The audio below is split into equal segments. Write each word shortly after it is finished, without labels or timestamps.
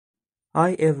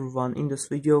Hi everyone, in this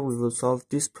video we will solve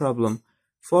this problem.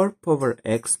 4 power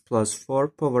x plus 4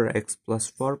 power x plus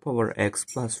 4 power x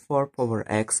plus 4 power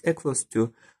x equals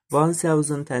to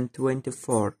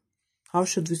 1024. How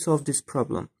should we solve this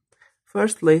problem?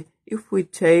 Firstly, if we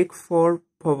take 4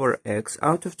 power x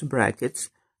out of the brackets,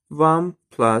 1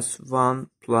 plus 1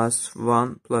 plus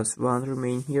 1 plus 1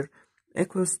 remain here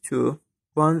equals to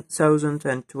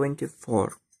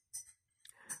 1024.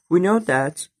 We know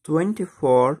that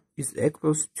 24 is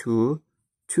equals to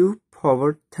 2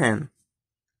 power 10.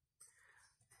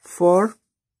 4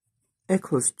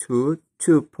 equals to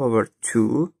 2 power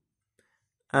 2,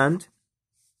 and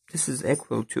this is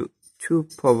equal to 2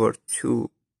 power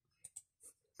 2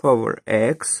 power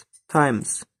x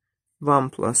times 1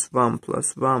 plus 1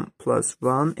 plus 1 plus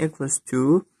 1 equals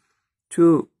to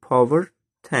 2 power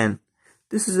 10.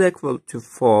 This is equal to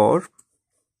 4,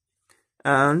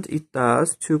 and it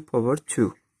does 2 power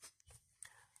 2.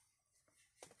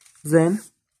 Then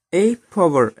a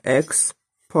power x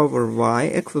power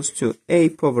y equals to a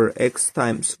power x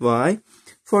times y.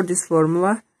 For this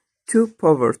formula, 2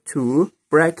 power 2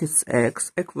 brackets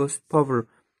x equals power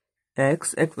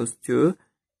x equals to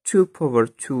 2 power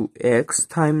 2x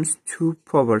times 2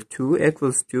 power 2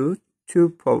 equals to 2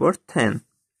 power 10.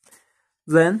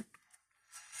 Then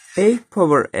a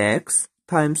power x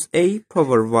times a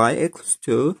power y equals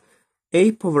to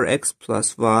a power x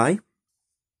plus y,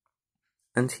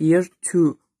 and here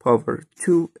 2 power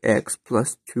 2x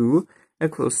plus 2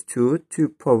 equals to 2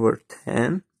 power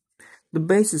 10. The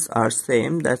bases are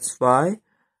same, that's why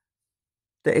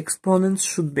the exponents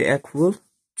should be equal.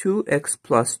 2x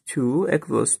plus 2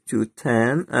 equals to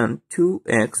 10, and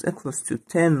 2x equals to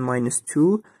 10 minus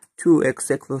 2, 2x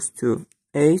equals to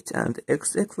 8, and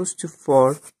x equals to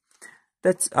 4.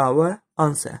 That's our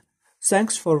answer.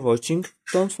 Thanks for watching.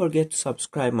 Don't forget to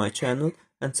subscribe my channel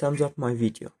and thumbs up my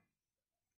video.